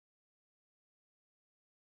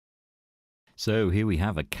So here we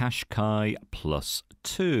have a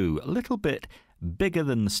Qashqai+2, a little bit bigger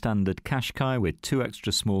than the standard Qashqai with 2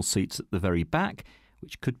 extra small seats at the very back,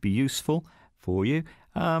 which could be useful for you.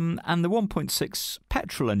 And the 1.6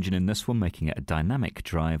 petrol engine in this one, making it a dynamic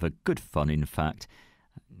driver, good fun in fact.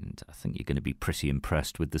 And I think you're going to be pretty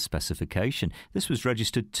impressed with the specification. This was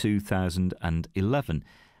registered 2011.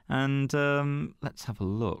 And let's have a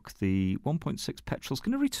look. The 1.6 petrol is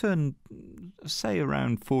going to return, say,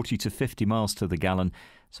 around 40 to 50 miles to the gallon,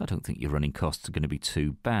 so I don't think your running costs are going to be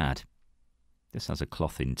too bad. This has a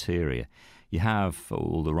cloth interior. You have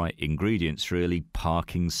all the right ingredients, really.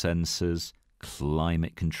 Parking sensors,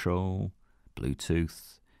 climate control,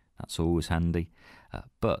 Bluetooth. That's always handy.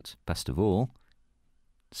 But, best of all,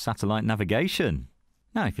 satellite navigation.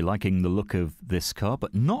 Now, if you're liking the look of this car,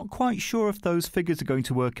 but not quite sure if those figures are going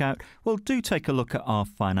to work out, well, do take a look at our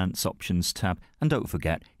Finance Options tab. And don't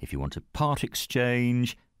forget, if you want a part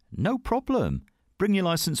exchange, no problem. Bring your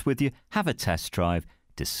licence with you, have a test drive,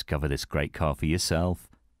 discover this great car for yourself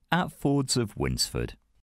at Fords of Winsford.